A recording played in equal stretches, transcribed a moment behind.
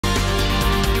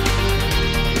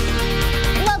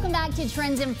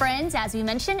Trends and Friends. As we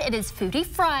mentioned, it is Foodie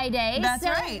Friday. That's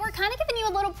right. We're kind of giving you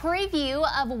a little preview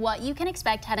of what you can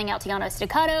expect heading out to Llano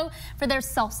Estacado for their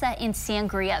Salsa and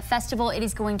Sangria Festival. It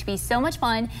is going to be so much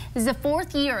fun. This is the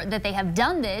 4th year that they have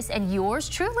done this, and yours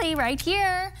truly right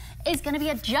here is going to be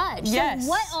a judge. Yes. So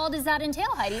what all does that entail,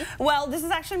 Heidi? Well, this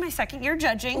is actually my 2nd year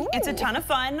judging. Ooh. It's a ton of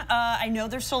fun. I know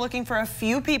they're still looking for a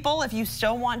few people. If you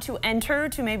still want to enter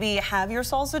to maybe have your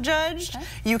salsa judged,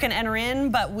 you can enter in,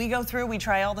 but we go through, we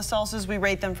try all the salsas, we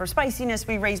rate them for spiciness,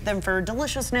 we rate them for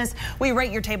deliciousness, we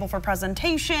rate your table for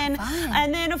presentation. Fun.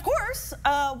 And then, of course,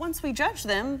 once we judge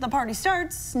them, the party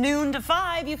starts noon to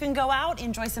 5. You can go out,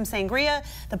 enjoy some sangria.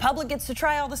 The public gets to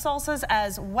try all the salsas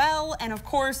as well. And of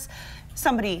course,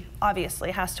 somebody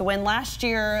obviously has to win. Last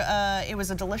year, it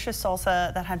was a delicious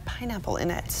salsa that had pineapple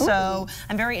in it. Ooh. So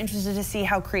I'm very interested to see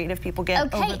how creative people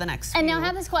get over the next And few now I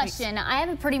have this question. weeks. I have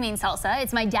a pretty mean salsa.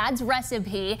 It's my dad's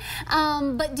recipe.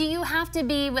 But do you have to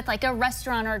be with like a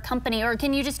restaurant or a company, or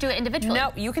can you just do it individually?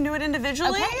 No, you can do it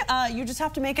individually. Okay. You just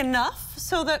have to make enough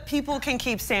so that people can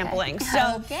keep sampling.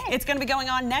 So it's going to be going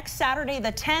on next Saturday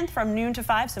the 10th from noon to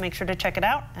 5, so make sure to check it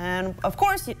out. And of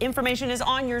course, information is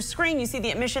on your screen. You see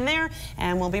the admission there,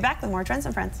 and we'll be back with more Trends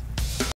and Friends.